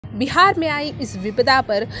बिहार में आई इस विपदा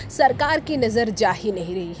पर सरकार की नज़र जा ही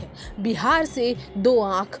नहीं रही है। बिहार से दो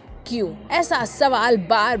आंख क्यों? ऐसा सवाल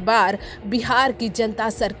बार बार बिहार की जनता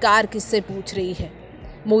सरकार किससे पूछ रही है?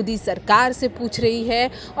 मोदी सरकार से पूछ रही है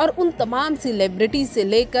और उन तमाम सेलिब्रिटी से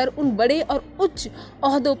लेकर उन बड़े और उच्च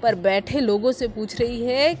ओहदों पर बैठे लोगों से पूछ रही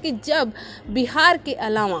है कि जब बिहार के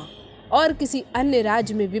अलावा और किसी अन्य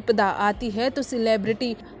राज्य में विपदा आती है तो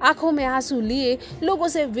सेलिब्रिटी आंखों में आंसू लिए लोगों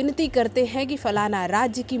से विनती करते हैं कि फलाना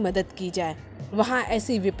राज्य की मदद की जाए, वहाँ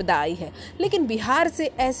ऐसी विपदा आई है। लेकिन बिहार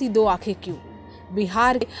से ऐसी दो आंखें क्यों?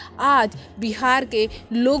 आज बिहार के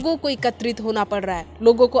लोगों को एकत्रित होना पड़ रहा है,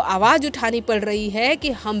 लोगों को आवाज़ उठानी पड़ रही है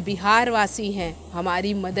कि हम बिहार वासी हैं,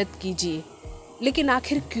 हमारी मदद कीजिए। लेकिन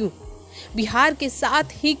आखिर क्यों? बिहार के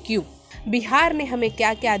साथ ही क्यों? बिहार ने हमें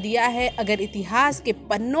क्या क्या दिया है? अगर इतिहास के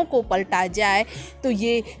पन्नों को पलटा जाए तो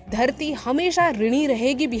ये धरती हमेशा ऋणी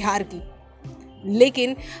रहेगी बिहार की।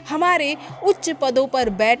 लेकिन हमारे उच्च पदों पर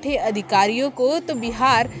बैठे अधिकारियों को तो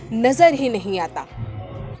बिहार नज़र ही नहीं आता।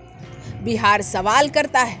 बिहार सवाल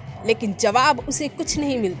करता है लेकिन जवाब उसे कुछ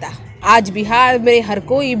नहीं मिलता। आज बिहार में हर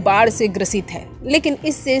कोई बाढ़ से ग्रसित है, लेकिन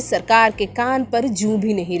इससे सरकार के कान पर जूं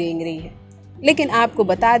भी नहीं रेंग रही है। लेकिन आपको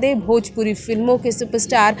बता दें, भोजपुरी फिल्मों के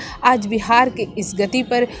सुपरस्टार आज बिहार के इस गति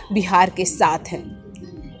पर बिहार के साथ हैं।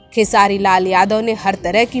 खेसारी लाल यादव ने हर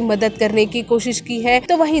तरह की मदद करने की कोशिश की है,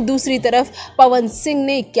 तो वहीं दूसरी तरफ पवन सिंह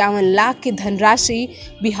ने 51 लाख की धनराशि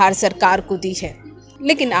बिहार सरकार को दी है।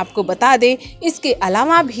 लेकिन आपको बता दें, इसके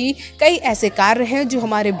अलावा भी कई ऐसे कार्य हैं जो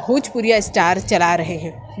हमारे भोजपुरिया स्टार चला रहे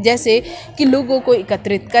हैं, जैसे कि लोगों को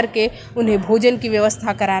एकत्रित करके उन्हें भोजन की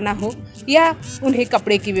व्यवस्था कराना हो या उन्हें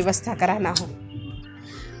कपड़े की व्यवस्था कराना हो।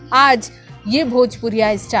 आज ये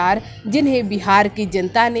भोजपुरिया स्टार जिन्हें बिहार की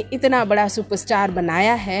जनता ने इतना बड़ा सुपरस्टार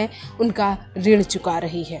बनाया है, उनका ऋण चुका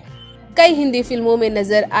रही है। कई हिंदी फिल्मों में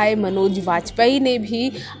नज़र आए मनोज वाजपेयी ने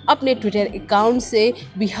भी अपने ट्विटर अकाउंट से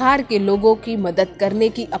बिहार के लोगों की मदद करने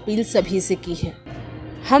की अपील सभी से की है।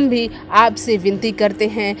 हम भी आपसे विनती करते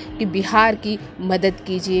हैं कि बिहार की मदद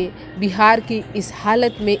कीजिए, बिहार की इस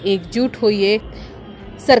हालत में एकजुट होइए।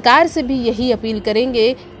 सरकार से भी यही अपील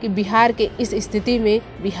करेंगे कि बिहार के इस स्थिति में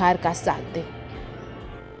बिहार का साथ दें।